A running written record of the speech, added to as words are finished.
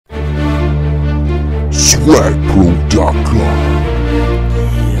blackcrow.com.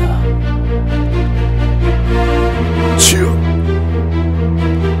 Yeah. Chill.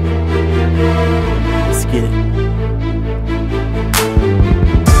 Let's get it.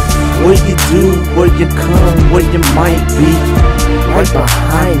 Where you do, where you come, where you might be. Right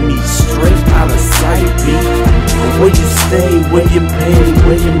behind me, straight out of sight, be. Where you stay, where you pay,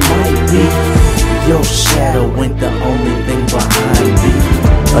 where you might be. Your shadow ain't the only thing behind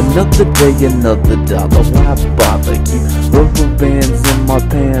me. Another day, another dollar, why bother you? Rubber bands in my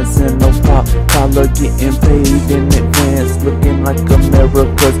pants and no pop collar, getting paid in advance, looking like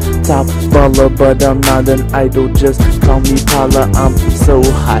America's top baller. But I'm not an idol, just call me Paula. I'm so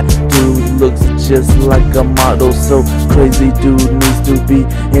hot, dude looks just like a model. So crazy, dude needs to be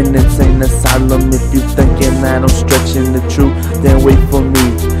in insane asylum. If you thinking that I'm stretching the truth, then wait for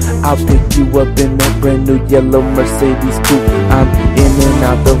me. I'll pick you up in that brand new yellow Mercedes coupe. I'm in and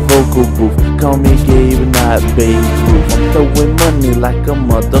out the vocal booth. Call me Gabe, not Babe Ruth. I'm throwing money like a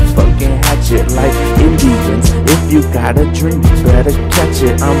motherfucking hatchet, like Indians. If you got a dream, you better catch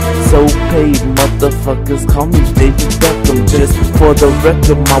it. I'm so paid, motherfuckers call me David Beckham. Just for the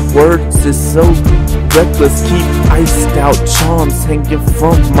record, my words is so reckless. Keep iced out charms hanging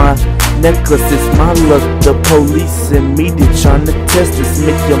from my necklace. It's my luck, the police and media trying to test this.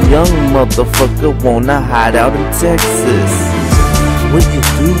 Make them young motherfucker wanna hide out in Texas. Where you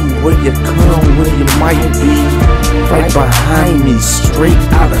do, where you come, where you might be. Right behind me, straight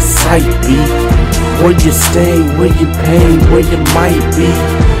out of sight, be. Where you stay, where you pay, where you might be.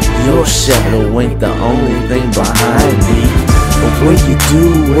 Your shadow ain't the only thing behind me. But where you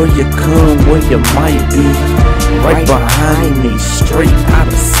do, where you come, where you might be. Right behind me, straight out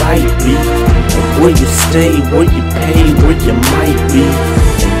of sight, be. And where you stay, where you pay, where you might be.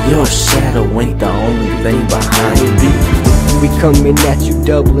 And your shadow ain't the only thing behind me. We coming at you,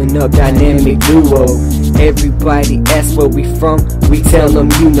 doubling up, dynamic duo. Everybody asks where we from, we tell them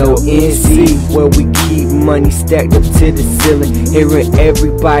you know. NC, where we keep money stacked up to the ceiling. Hearing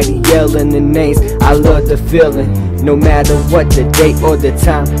everybody yelling the names, I love the feeling. No matter what the date or the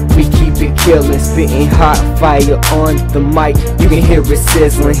time, we keep it killing. Spitting hot fire on the mic, you can hear it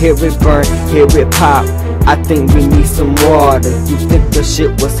sizzling, hear it burn, hear it pop. I think we need some water. You think the shit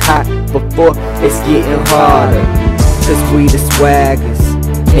was hot before, it's getting harder. Cause we the swaggers,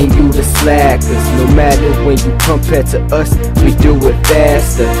 and you the slackers. No matter when you compare to us, we do it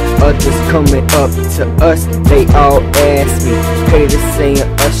faster. Others coming up to us, they all ask me. Haters saying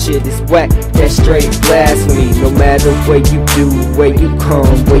us shit is whack, that's straight blasphemy. No matter where you do, where you come,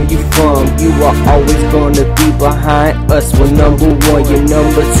 where you from, you are always gonna be behind us. We're number one, you're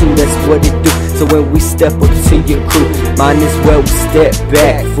number two, that's what it do. So when we step up to your crew, mine is where we step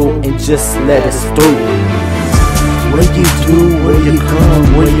back, fool, and just let us through. Where you do, where you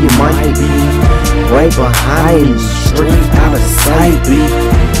come, where you might be. Right behind you, straight out of sight, be.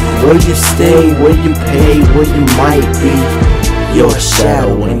 Where you stay, where you pay, where you might be. Your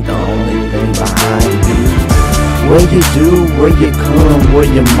shadow ain't the only thing behind you. Where you do, where you come,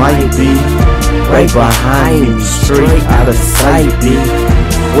 where you might be. Right behind you, straight out of sight, be.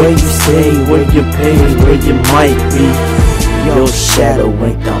 Where you stay, where you pay, where you might be. Your shadow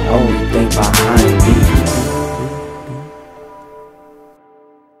ain't the only thing behind you.